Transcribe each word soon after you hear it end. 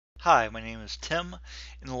Hi, my name is Tim.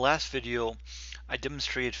 In the last video, I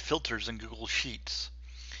demonstrated filters in Google Sheets.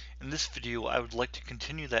 In this video, I would like to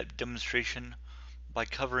continue that demonstration by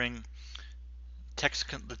covering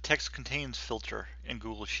the text contains filter in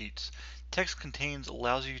Google Sheets. Text contains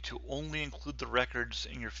allows you to only include the records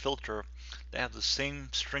in your filter that have the same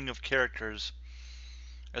string of characters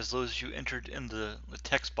as those you entered in the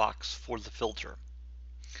text box for the filter.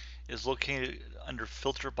 It is located under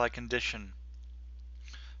Filter by Condition.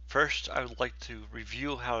 First, I would like to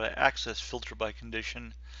review how to access filter by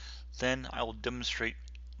condition. Then I will demonstrate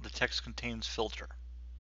the text contains filter.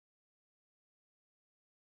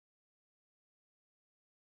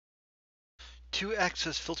 To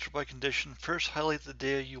access filter by condition, first highlight the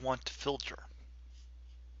data you want to filter.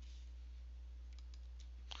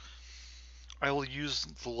 I will use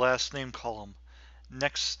the last name column.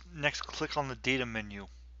 Next click on the data menu.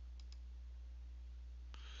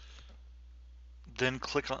 Then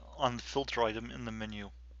click on the filter item in the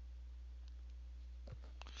menu.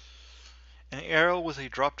 An arrow with a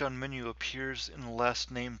drop-down menu appears in the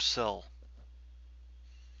last name cell.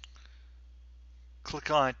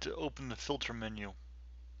 Click on it to open the filter menu.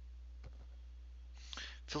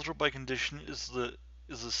 Filter by condition is the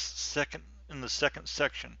second in the second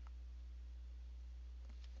section.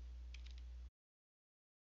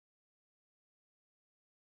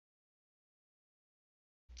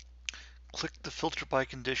 Click the filter by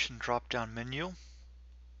condition drop-down menu.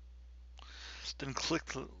 Then click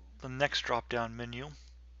the next drop-down menu.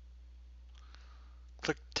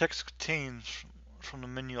 Click text contains from the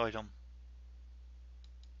menu item.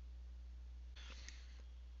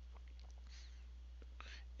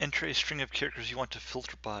 Enter a string of characters you want to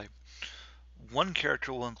filter by. One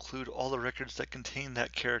character will include all the records that contain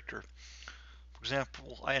that character. For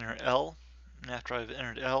example, I enter L, and after I've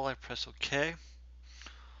entered L, I press OK.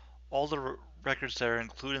 All the records that are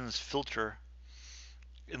included in this filter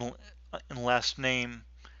in last name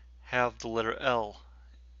have the letter L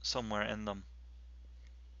somewhere in them.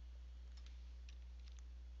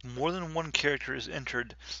 More than one character is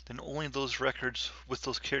entered, then only those records with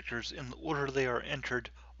those characters in the order they are entered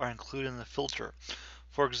are included in the filter.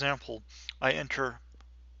 For example, I enter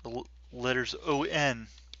the letters ON, and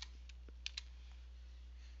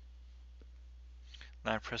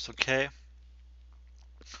I press OK.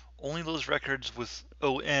 Only those records with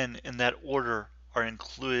ON in that order are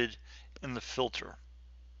included in the filter.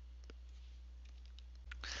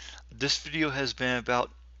 This video has been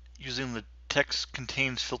about using the text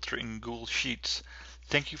contains filter in Google Sheets.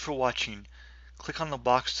 Thank you for watching. Click on the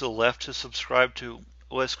box to the left to subscribe to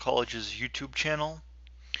OS College's YouTube channel,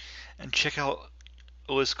 and check out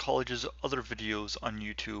OS College's other videos on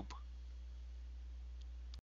YouTube.